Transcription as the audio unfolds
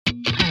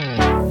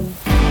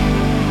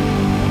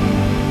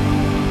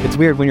It's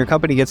weird when your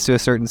company gets to a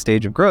certain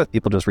stage of growth,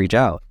 people just reach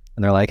out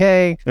and they're like,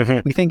 hey,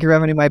 we think your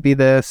revenue might be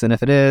this. And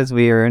if it is,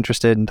 we are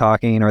interested in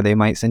talking, or they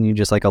might send you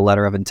just like a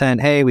letter of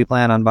intent. Hey, we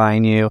plan on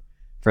buying you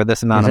for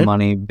this amount of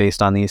money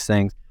based on these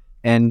things.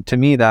 And to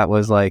me, that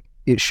was like,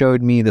 it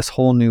showed me this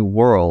whole new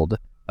world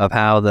of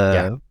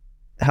how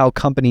how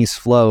companies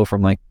flow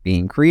from like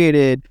being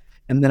created.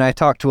 And then I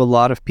talked to a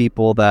lot of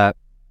people that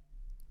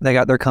they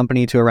got their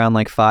company to around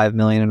like 5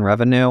 million in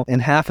revenue. And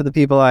half of the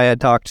people I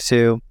had talked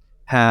to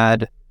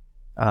had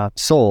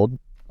sold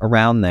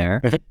around there.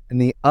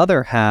 And the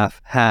other half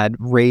had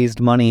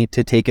raised money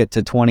to take it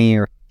to 20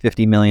 or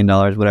 $50 million,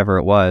 whatever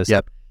it was.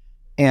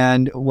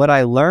 And what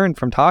I learned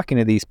from talking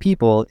to these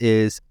people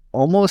is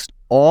almost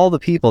all the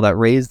people that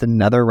raised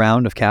another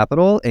round of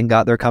capital and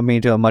got their company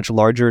to a much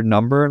larger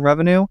number in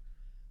revenue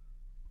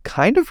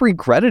kind of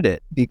regretted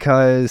it,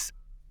 because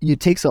it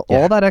takes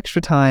all that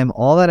extra time,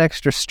 all that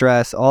extra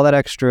stress, all that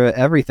extra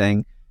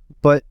everything,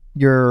 but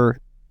you're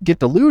get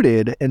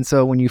diluted. And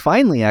so when you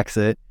finally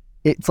exit,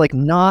 it's like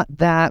not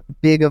that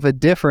big of a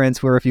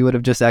difference where if you would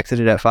have just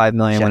exited at 5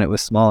 million when it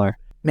was smaller.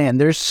 Man,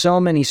 there's so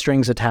many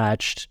strings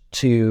attached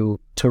to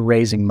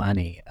raising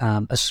money,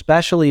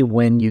 especially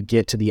when you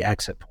get to the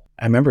exit point.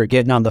 I remember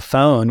getting on the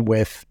phone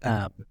with,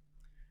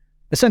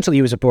 essentially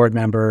he was a board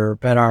member,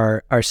 but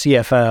our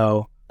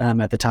CFO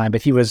at the time,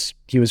 but he was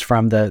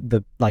from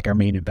the like our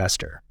main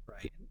investor,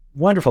 right?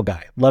 Wonderful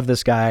guy. Love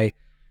this guy.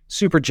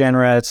 Super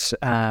generous,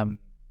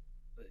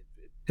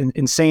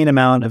 insane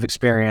amount of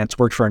experience,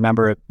 worked for a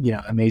number of,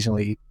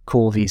 amazingly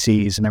cool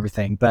VCs and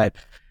everything, but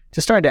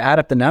just started to add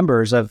up the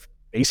numbers of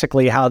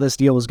basically how this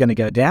deal was going to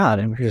go down.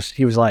 And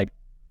he was like,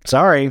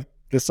 sorry,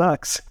 this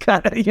sucks.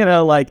 Kind of,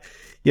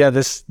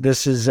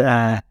 this is,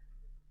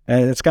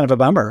 it's kind of a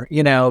bummer,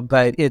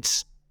 but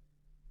it's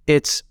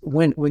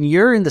when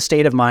you're in the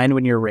state of mind,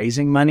 when you're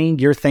raising money,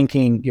 you're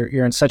thinking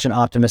you're in such an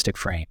optimistic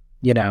frame,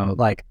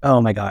 like,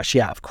 oh my gosh,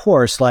 yeah, of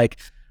course. Like,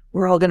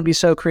 we're all going to be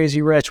so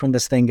crazy rich when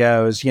this thing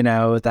goes,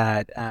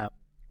 that,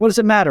 what does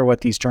it matter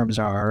what these terms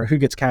are, or who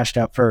gets cashed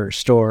out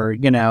first, or,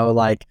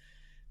 like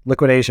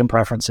liquidation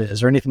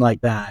preferences or anything like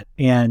that.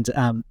 And,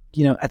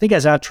 I think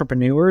as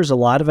entrepreneurs, a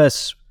lot of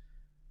us,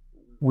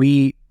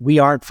 we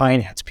aren't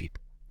finance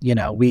people.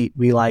 We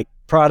like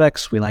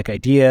products, we like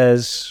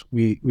ideas,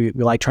 we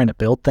like trying to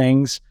build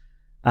things,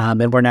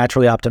 and we're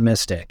naturally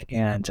optimistic.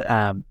 And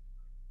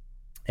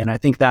I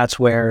think that's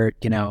where,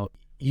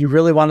 you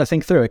really want to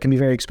think through. It can be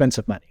very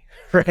expensive money,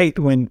 right?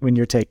 When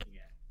you're taking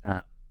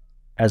it,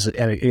 as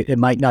it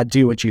might not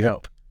do what you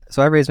hope.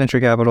 So I raised venture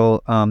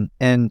capital,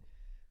 and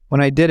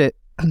when I did it,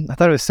 I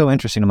thought it was so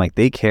interesting. I'm like,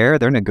 they care?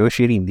 They're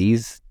negotiating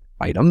these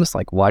items?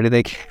 Like, why do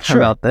they care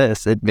about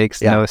this? It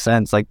makes no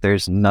sense. Like,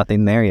 there's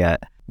nothing there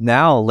yet.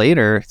 Now,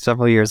 later,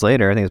 several years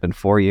later, I think it's been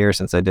 4 years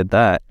since I did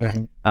that.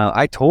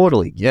 I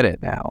totally get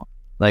it now.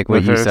 Like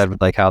what you said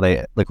with like how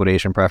they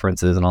liquidation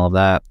preferences and all of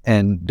that,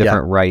 and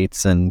different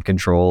rights and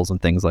controls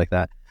and things like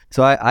that.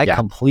 So I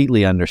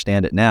completely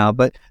understand it now.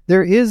 But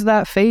there is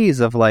that phase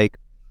of like,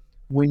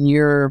 when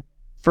you're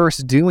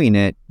first doing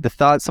it,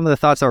 some of the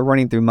thoughts that were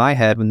running through my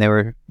head when they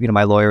were,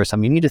 my lawyer or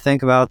something, you need to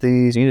think about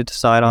these, you need to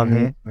decide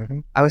on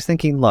these. I was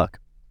thinking, look,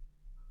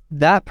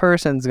 that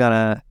person's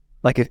gonna,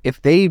 like,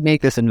 if they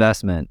make this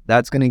investment,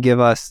 that's gonna give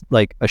us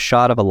like a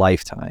shot of a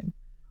lifetime.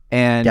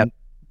 And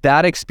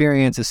that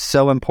experience is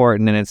so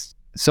important, and it's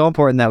so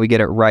important that we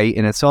get it right,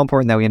 and it's so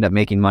important that we end up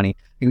making money.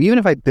 Even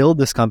if I build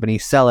this company,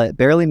 sell it,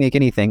 barely make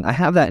anything, I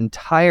have that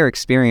entire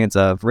experience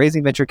of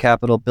raising venture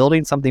capital,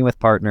 building something with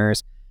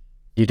partners.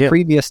 You do.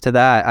 Previous to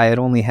that, I had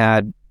only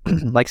had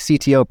like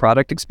CTO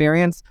product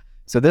experience.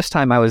 So this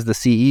time I was the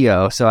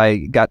CEO. So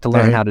I got to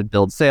learn how to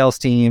build sales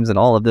teams and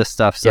all of this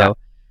stuff. So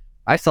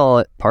I saw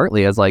it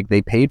partly as like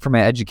they paid for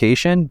my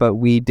education, but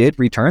we did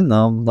return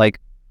them. Like,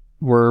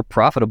 we're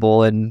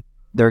profitable and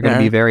they're going to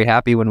be very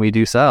happy when we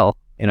do sell,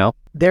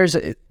 There's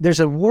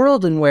a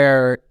world in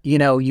where,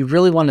 you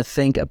really want to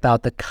think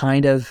about the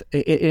kind of,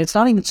 it's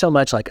not even so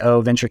much like, oh,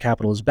 venture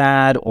capital is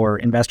bad or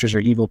investors are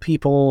evil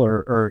people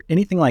or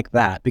anything like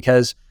that,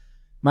 because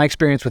my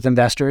experience with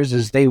investors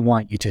is they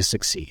want you to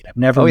succeed. I've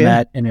never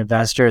met an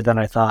investor that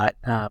I thought,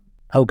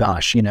 oh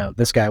gosh,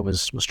 this guy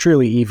was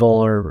truly evil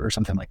or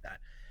something like that.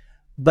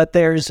 But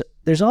there's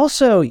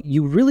also,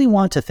 you really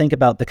want to think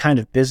about the kind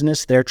of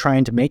business they're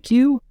trying to make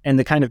you and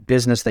the kind of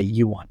business that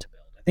you want to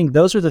build. I think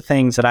those are the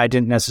things that I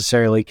didn't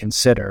necessarily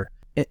consider.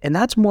 And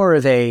that's more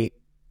of a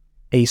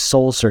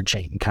soul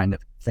searching kind of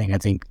thing. I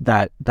think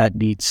that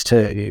needs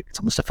to, it's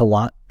almost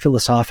a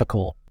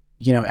philosophical,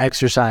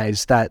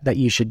 exercise that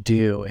you should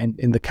do,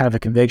 and the kind of a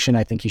conviction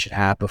I think you should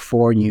have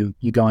before you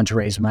go on to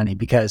raise money,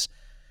 because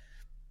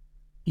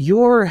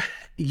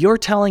you're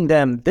telling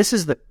them this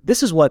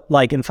is what,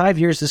 like, in 5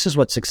 years, this is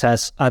what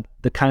success,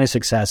 the kind of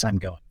success I'm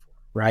going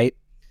for, right?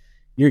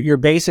 You're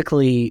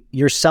basically,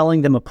 you're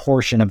selling them a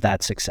portion of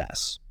that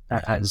success,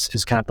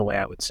 is kind of the way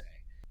I would say.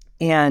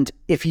 And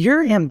if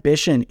your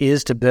ambition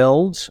is to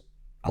build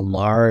a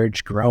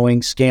large,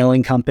 growing,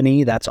 scaling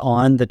company that's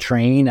on the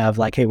train of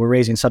like, hey, we're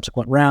raising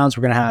subsequent rounds,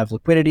 we're going to have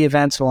liquidity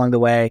events along the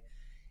way,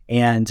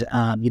 And,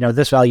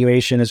 this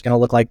valuation is going to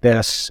look like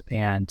this.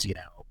 And,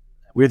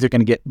 we're either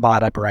going to get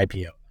bought up or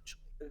IPO.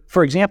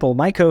 For example,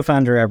 my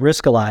co-founder at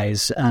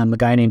Riskalyze, a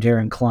guy named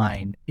Aaron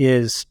Klein,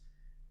 is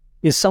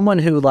someone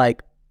who,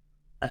 like,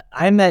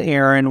 I met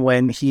Aaron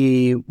when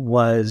he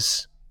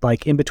was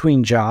like in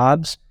between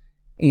jobs,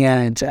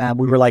 and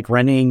we were like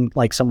renting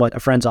like somewhat a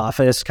friend's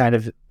office, kind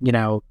of,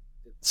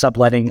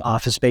 subletting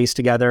office space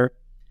together.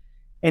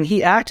 And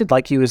he acted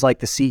like he was like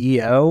the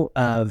CEO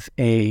of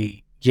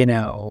a,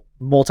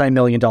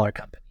 multi-million-dollar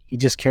company. He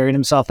just carried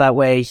himself that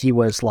way. He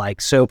was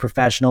like so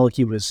professional.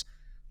 He was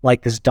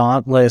like this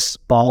dauntless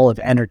ball of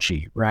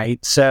energy,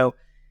 right? So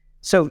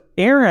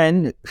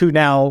Aaron, who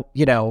now,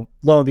 lo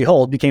and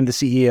behold, became the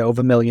CEO of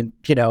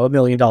 $1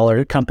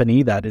 million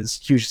company that is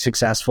hugely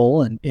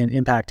successful and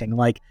impacting,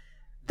 like,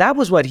 that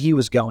was what he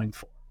was going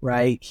for,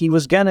 right? He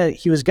was gonna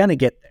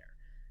get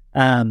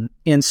there.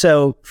 And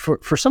so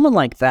for someone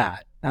like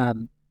that,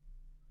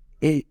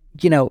 it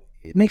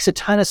makes a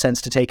ton of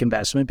sense to take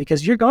investment,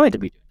 because you're going to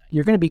be doing that.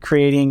 You're going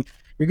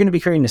to be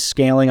creating a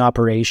scaling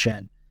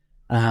operation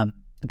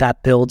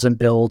that builds and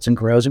builds and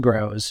grows and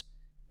grows.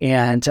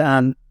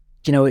 And,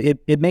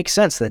 it makes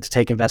sense that to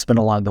take investment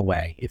along the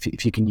way,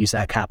 if you can use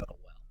that capital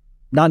well.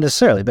 Not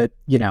necessarily, but,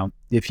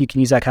 if you can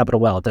use that capital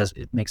well,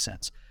 it makes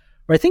sense.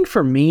 But I think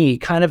for me,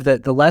 kind of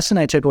the lesson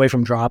I took away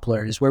from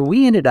Droplr is where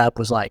we ended up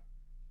was like,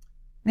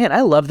 man,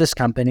 I love this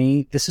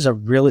company. This is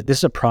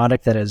a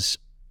product that has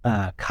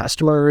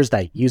customers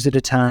that use it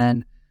a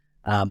ton.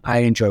 I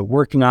enjoy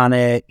working on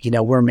it.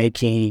 We're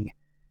making,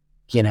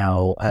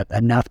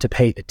 enough to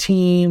pay the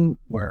team.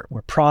 We're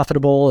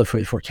profitable if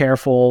we're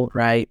careful,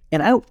 right?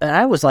 And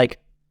I was like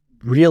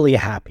really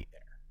happy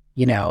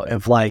there,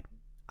 of like,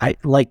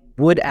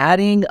 would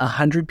adding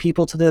 100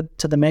 people to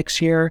the mix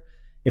here,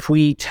 if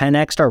we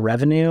 10x'd our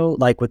revenue,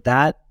 like, would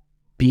that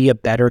be a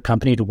better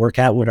company to work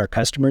at? Would our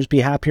customers be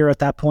happier at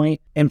that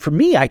point? And for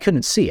me, I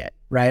couldn't see it,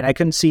 right? I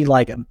couldn't see,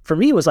 like, for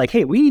me, it was like,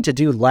 hey, we need to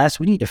do less.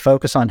 We need to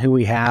focus on who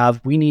we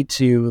have. We need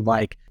to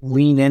like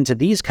lean into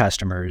these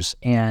customers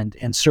and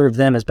serve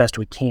them as best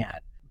we can.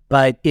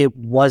 But it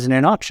wasn't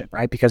an option,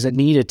 right? Because it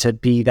needed to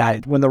be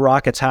that when the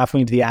rocket's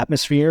halfway into the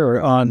atmosphere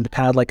or on the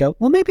pad, like,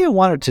 well, maybe I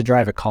wanted to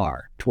drive a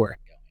car to where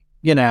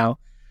I'm going,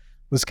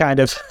 was kind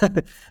of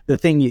the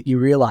thing you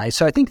realize.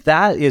 So I think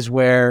that is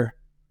where,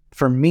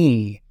 for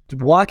me,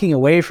 walking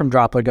away from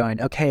Droplr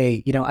going,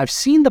 okay, I've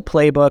seen the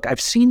playbook. I've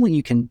seen what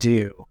you can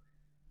do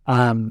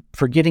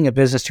for getting a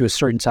business to a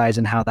certain size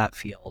and how that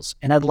feels.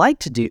 And I'd like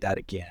to do that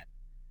again.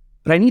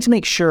 But I need to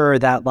make sure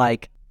that,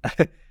 like,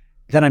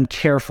 that I'm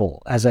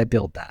careful as I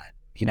build that,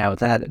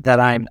 that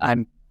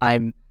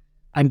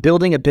I'm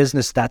building a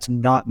business that's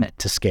not meant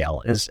to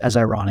scale, as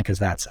ironic as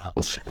that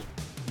sounds.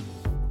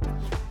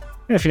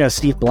 If you know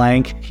Steve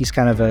Blank, he's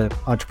kind of an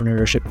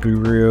entrepreneurship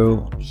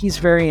guru. He's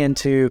very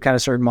into kind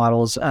of certain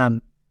models.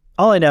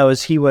 All I know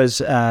is he was,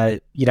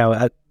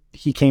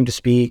 he came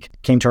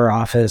to our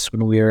office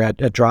when we were at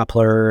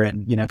Droplr,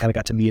 and, kind of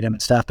got to meet him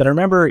and stuff. But I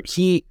remember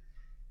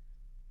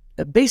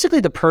basically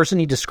the person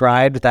he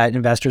described that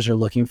investors are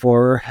looking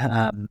for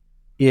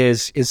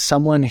is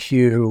someone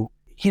who,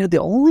 the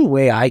only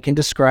way I can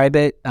describe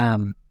it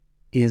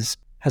has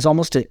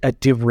almost a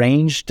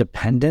deranged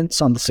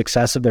dependence on the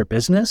success of their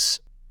business,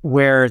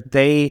 where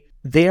they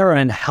are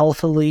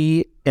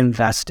unhealthily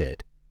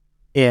invested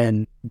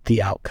in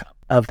the outcome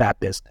of that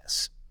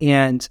business.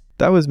 And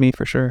that was me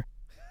for sure.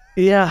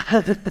 Yeah.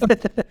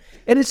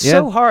 And it's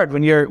so hard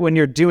when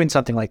you're doing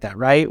something like that,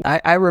 right?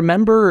 I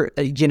remember,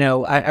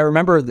 I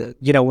remember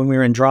when we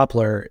were in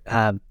Droplr,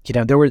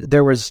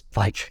 there was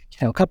like,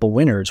 a couple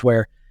winters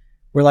where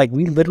we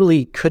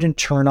literally couldn't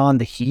turn on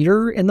the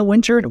heater in the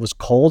winter, and it was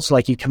cold. So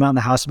like you come out in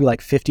the house, it'd be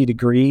like 50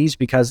 degrees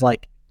because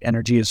like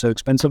energy is so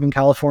expensive in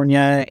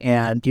California.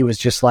 And he was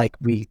just like,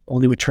 we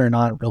only would turn it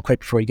on real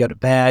quick before you go to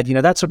bed,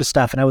 that sort of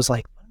stuff. And I was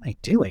like, what am I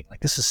doing? Like,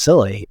 this is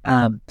silly.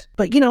 But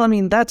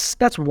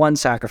that's one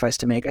sacrifice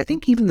to make. I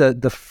think even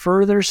the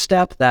further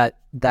step that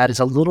is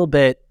a little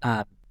bit,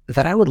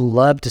 that I would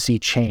love to see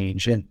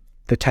change in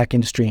the tech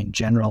industry in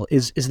general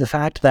is the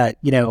fact that,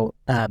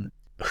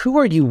 who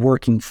are you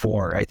working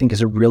for? I think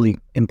is a really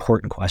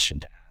important question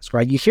to ask,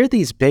 right? You hear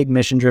these big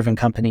mission-driven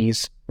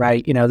companies,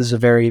 right? This is a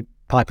very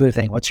popular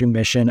thing. What's your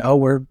mission? Oh,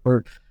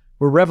 we're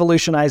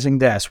revolutionizing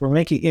this. We're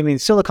making,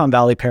 Silicon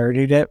Valley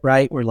parodied it,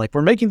 right?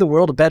 We're making the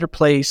world a better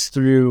place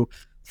through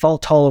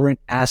fault-tolerant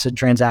ACID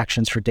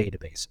transactions for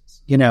databases,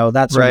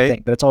 that sort of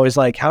thing. But it's always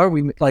like, how are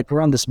we, like, we're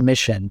on this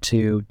mission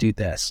to do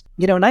this,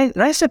 and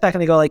I step back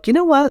and I go like, you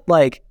know what?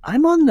 Like,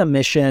 I'm on a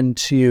mission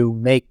to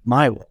make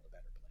my world a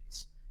better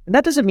place. And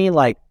that doesn't mean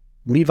like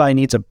Levi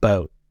needs a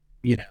boat,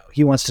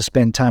 he wants to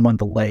spend time on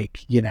the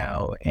lake,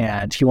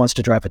 and he wants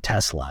to drive a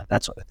Tesla,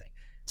 that sort of thing.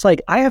 It's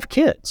like, I have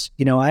kids,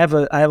 I have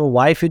a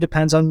wife who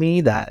depends on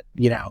me that,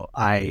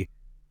 I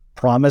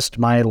promised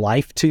my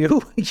life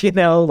to,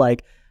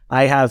 like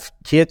I have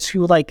kids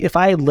who, like, if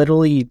I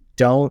literally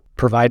don't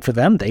provide for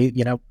them, they,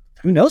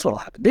 who knows what will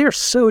happen. They are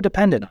so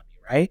dependent on me,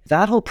 right?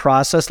 That whole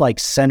process like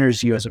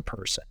centers you as a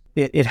person.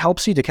 It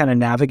helps you to kind of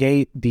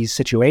navigate these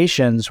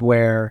situations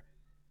where,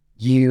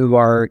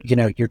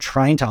 you're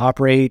trying to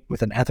operate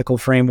with an ethical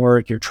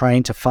framework. You're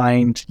trying to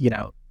find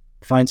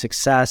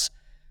success.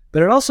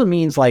 But it also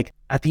means like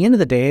at the end of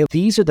the day,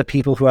 these are the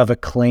people who have a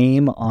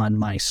claim on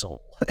my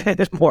soul,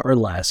 more or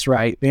less,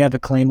 right? They have a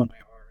claim on my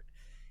heart,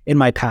 in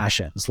my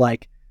passions.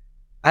 Like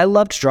I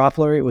loved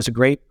Dropler. It was a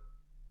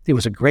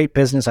great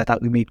business. I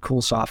thought we made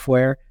cool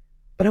software,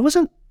 but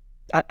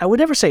I would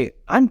never say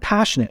I'm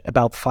passionate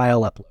about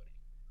file uploading.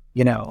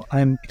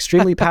 I'm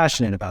extremely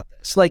passionate about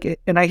this. Like,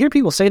 and I hear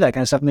people say that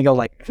kind of stuff and they go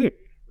like, hey,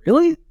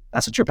 really?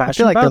 That's what you're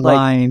passionate about? I feel like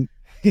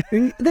they're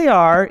lying. They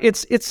are.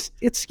 It's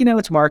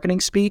it's marketing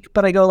speak,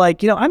 but I go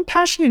like, I'm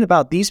passionate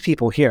about these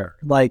people here.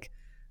 Like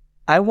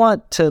I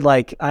want to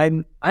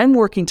I'm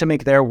working to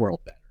make their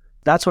world better.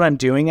 That's what I'm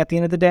doing at the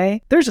end of the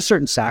day. There's a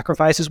certain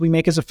sacrifices we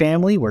make as a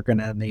family. We're going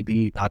to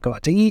maybe not go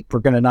out to eat.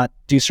 We're going to not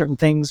do certain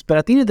things. But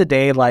at the end of the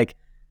day, like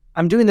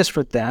I'm doing this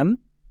for them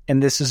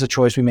and this is a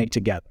choice we make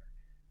together.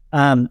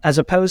 As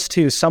opposed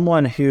to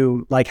someone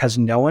who like has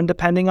no one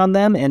depending on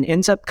them and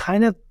ends up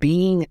kind of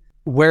being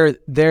where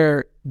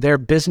their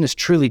business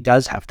truly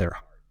does have their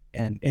heart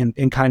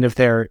and kind of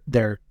their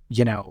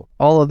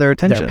all of their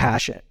attention, their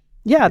passion.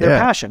 Yeah, their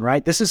passion,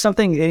 right? This is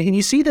something, and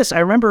you see this. I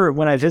remember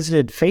when I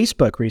visited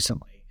Facebook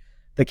recently,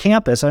 the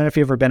campus. I don't know if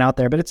you've ever been out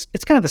there, but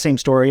it's kind of the same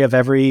story of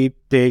every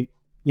big,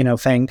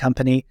 FAANG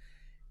company.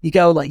 You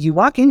go like, you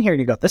walk in here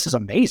and you go, this is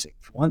amazing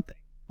for one thing.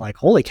 Like,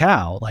 holy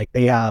cow, like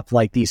they have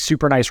like these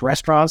super nice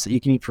restaurants that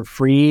you can eat for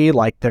free.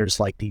 Like there's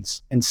like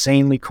these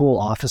insanely cool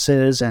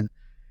offices and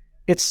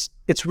it's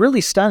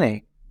really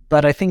stunning.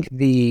 But I think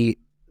the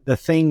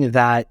thing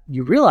that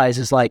you realize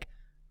is like,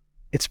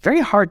 it's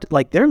very hard,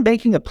 like they're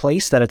making a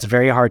place that it's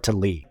very hard to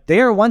leave.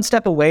 They are one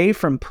step away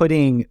from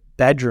putting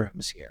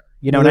bedrooms here.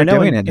 They're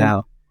doing it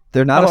now.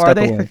 They're not a step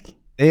away.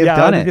 They have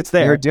done it. It's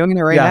there. They're doing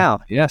it right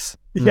now. Yes.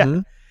 Yeah. Mm-hmm.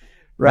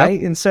 Right.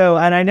 Yep. And so,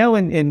 and I know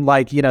in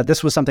like,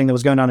 this was something that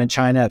was going on in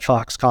China at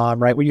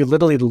Foxconn, right? Where you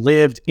literally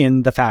lived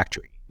in the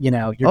factory,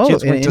 your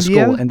kids went to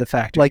school in the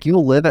factory. Like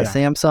you'll live at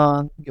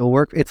Samsung, you'll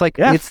work. It's like,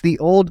 it's the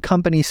old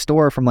company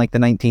store from like the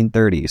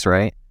 1930s,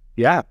 right?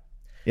 Yeah.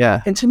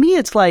 Yeah. And to me,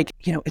 it's like,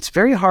 it's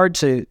very hard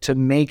to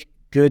make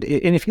good.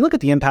 And if you look at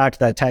the impact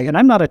that tech, and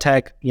I'm not a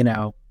tech,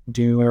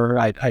 doer,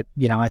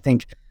 I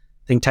think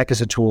tech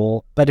is a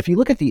tool, but if you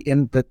look at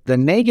the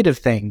negative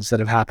things that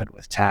have happened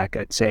with tech,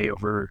 I'd say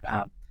over,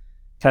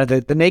 kind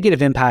of the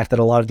negative impact that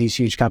a lot of these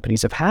huge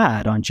companies have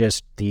had on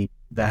just the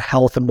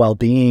health and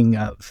well-being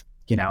of,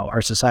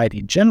 our society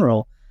in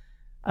general.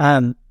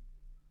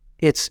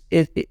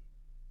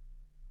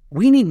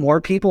 We need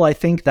more people, I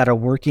think, that are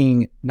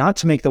working not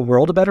to make the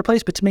world a better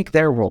place, but to make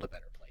their world a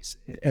better place.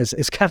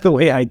 Is kind of the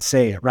way I'd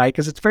say it, right?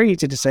 Because it's very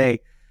easy to say,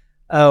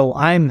 oh,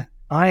 I'm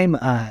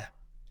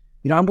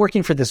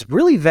working for this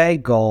really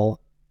vague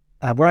goal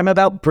where I'm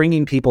about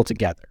bringing people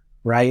together,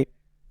 right?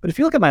 But if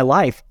you look at my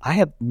life, I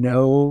have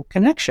no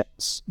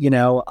connections.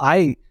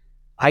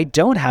 I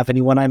don't have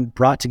anyone I'm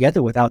brought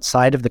together with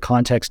outside of the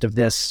context of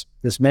this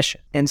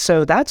mission. And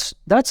so that's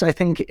I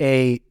think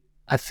a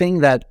thing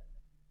that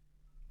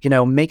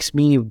makes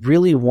me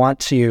really want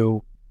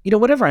to,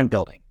 whatever I'm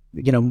building,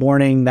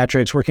 morning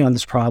metrics, working on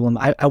this problem.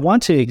 I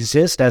want to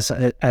exist as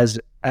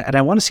and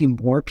I want to see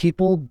more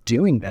people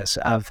doing this,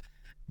 of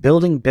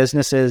building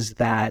businesses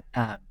that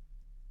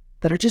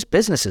are just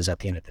businesses at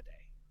the end of the day.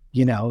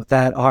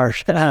 That are,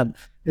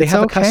 they it's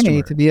have okay a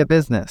customer to be a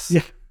business.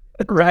 Yeah.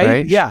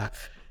 Right? Yeah.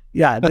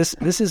 Yeah.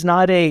 This is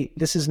not,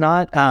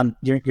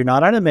 you're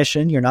not on a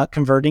mission. You're not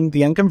converting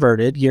the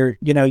unconverted. You're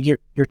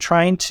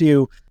trying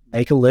to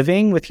make a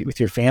living with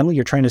your family.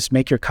 You're trying to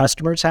make your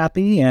customers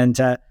happy. And,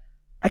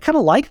 I kind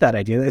of like that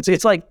idea.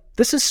 It's like,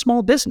 this is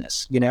small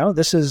business,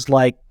 this is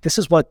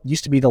what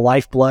used to be the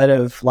lifeblood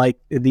of like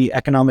the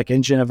economic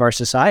engine of our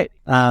society.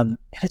 And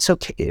it's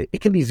okay.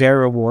 It can be very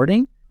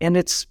rewarding and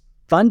it's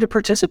fun to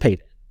participate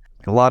in.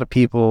 A lot of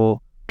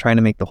people trying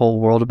to make the whole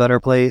world a better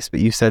place, but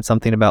you said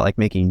something about like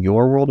making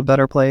your world a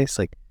better place,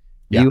 like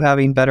you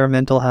having better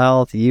mental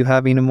health, you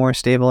having a more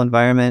stable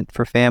environment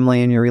for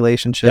family and your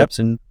relationships,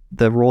 and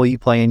the role you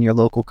play in your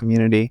local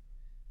community,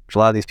 which a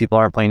lot of these people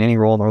aren't playing any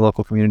role in their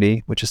local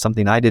community, which is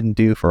something I didn't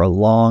do for a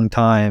long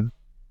time.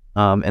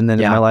 And then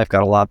my life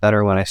got a lot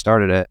better when I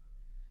started it.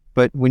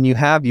 But when you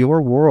have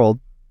your world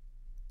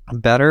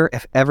better,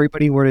 if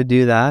everybody were to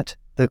do that,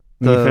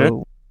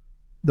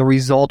 the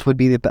result would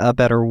be a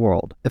better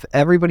world. If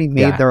everybody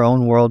made their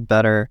own world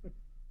better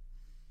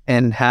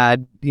and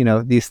had,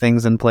 these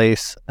things in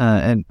place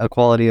and a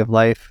quality of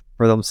life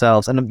for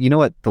themselves. And you know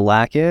what the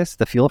lack is?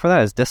 The fuel for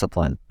that is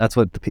discipline. That's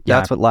what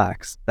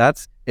lacks.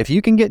 If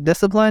you can get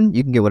discipline,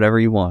 you can get whatever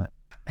you want.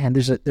 And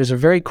there's a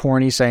very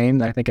corny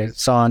saying I think I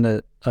saw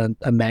on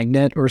a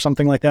magnet or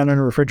something like that on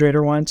a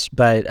refrigerator once,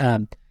 but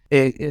I'm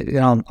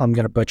going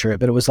to butcher it,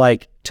 but it was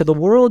like, to the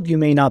world you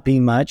may not be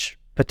much,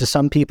 but to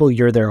some people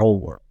you're their whole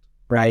world.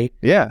 Right?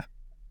 Yeah.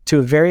 To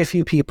a very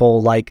few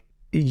people, like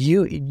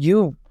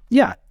you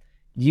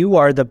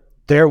are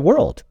their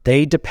world.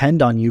 They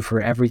depend on you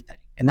for everything.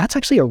 And that's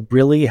actually a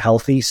really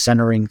healthy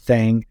centering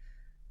thing.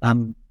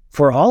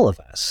 for all of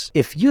us.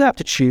 If you have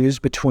to choose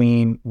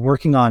between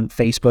working on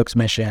Facebook's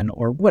mission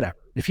or whatever,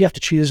 if you have to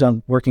choose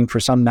on working for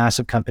some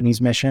massive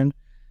company's mission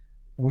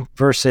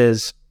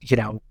versus,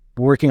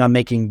 working on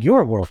making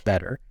your world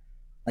better,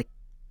 like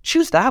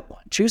choose that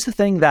one. Choose the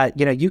thing that,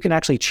 you can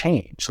actually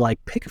change.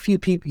 Like pick a few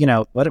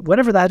people,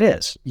 whatever that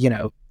is,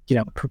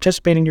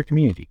 participate in your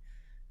community,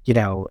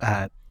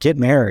 get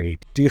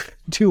married,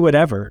 do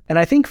whatever. And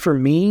I think for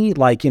me,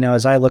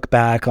 as I look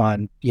back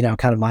on,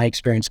 kind of my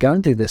experience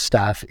going through this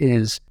stuff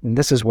and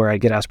this is where I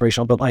get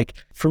aspirational, but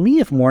for me,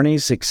 if Morning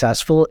is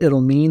successful,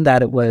 it'll mean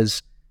that it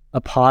was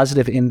a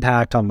positive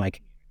impact on my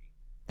community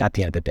at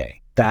the end of the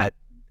day. That,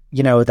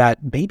 that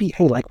maybe,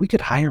 hey, we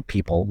could hire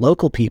people,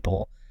 local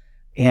people,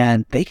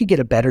 and they could get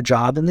a better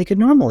job than they could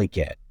normally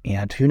get.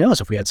 And who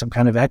knows, if we had some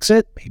kind of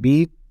exit,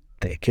 maybe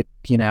they could,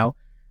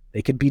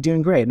 they could be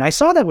doing great. And I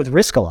saw that with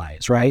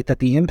Riskalyze, right? That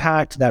the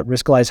impact that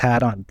Riskalyze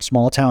had on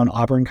small town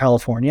Auburn,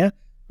 California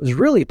was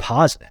really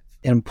positive.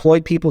 It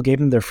employed people, gave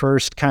them their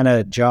first kind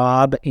of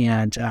job.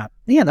 And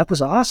that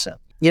was awesome.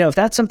 If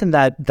that's something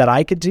that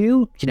I could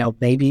do,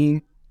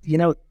 maybe,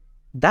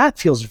 that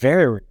feels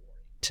very rewarding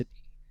to me.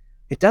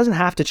 It doesn't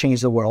have to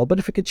change the world, but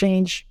if it could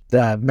change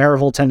the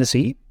Maryville,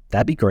 Tennessee,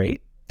 that'd be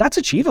great. That's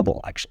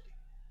achievable, actually.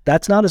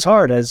 That's not as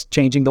hard as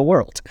changing the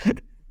world.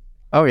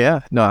 Oh,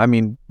 yeah. No, I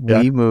mean,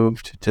 we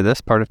moved to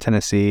this part of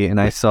Tennessee, and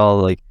I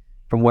saw,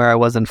 from where I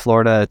was in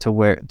Florida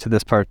to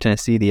this part of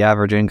Tennessee, the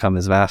average income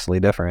is vastly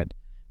different.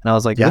 And I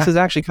was like, this is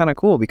actually kind of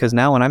cool, because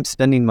now when I'm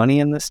spending money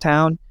in this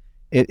town,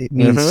 it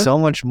means so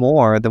much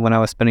more than when I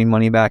was spending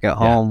money back at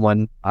home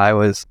when I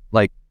was,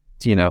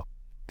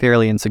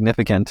 fairly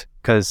insignificant,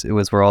 because it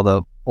was where all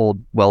the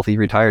old, wealthy,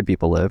 retired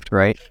people lived,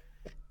 right?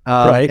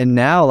 Right. And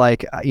now,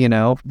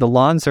 the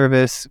lawn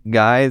service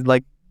guy,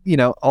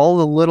 all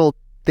the little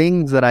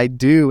things that I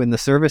do and the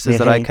services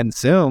that I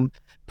consume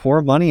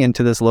pour money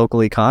into this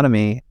local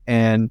economy.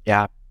 And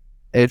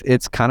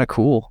it's kind of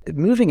cool.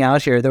 Moving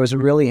out here, there was a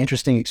really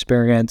interesting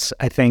experience.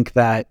 I think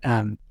that,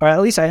 or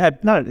at least I had,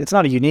 it's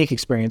not a unique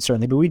experience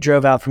certainly, but we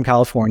drove out from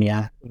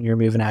California when we were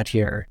moving out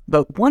here.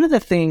 But one of the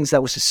things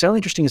that was just so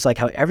interesting is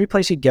how every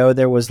place you'd go,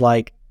 there was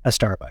a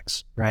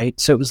Starbucks, right?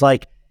 So it was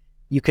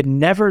you could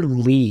never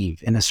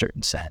leave in a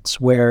certain sense,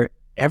 where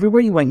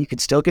everywhere you went, you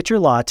could still get your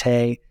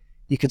latte.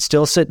 You could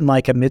still sit in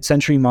a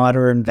mid-century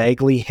modern,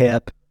 vaguely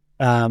hip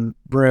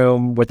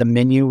room where the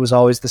menu was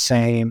always the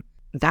same.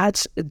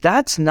 That's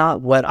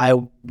not what I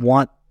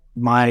want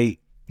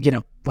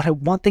what I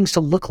want things to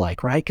look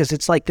like, right? Because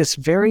it's this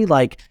very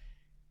I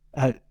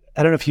don't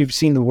know if you've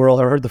seen the world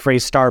or heard the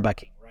phrase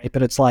Starbucking, right?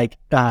 But it's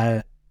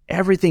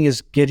everything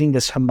is getting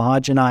this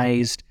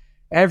homogenized.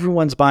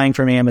 Everyone's buying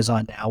from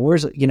Amazon now.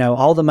 Where's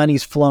all the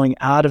money's flowing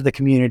out of the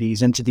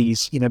communities into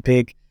these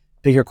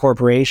bigger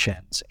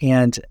corporations.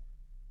 And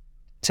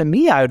to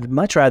me, I would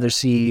much rather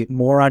see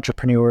more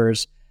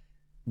entrepreneurs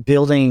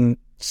building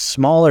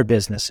smaller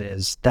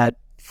businesses that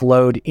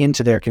flowed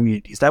into their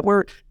communities that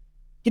were,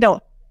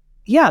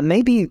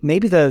 maybe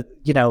the,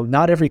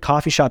 not every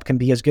coffee shop can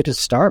be as good as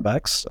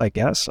Starbucks, I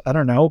guess. I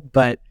don't know,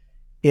 but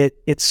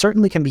it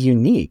certainly can be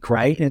unique,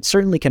 right? And it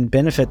certainly can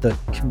benefit the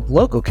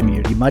local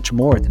community much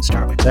more than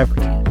Starbucks ever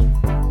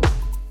can.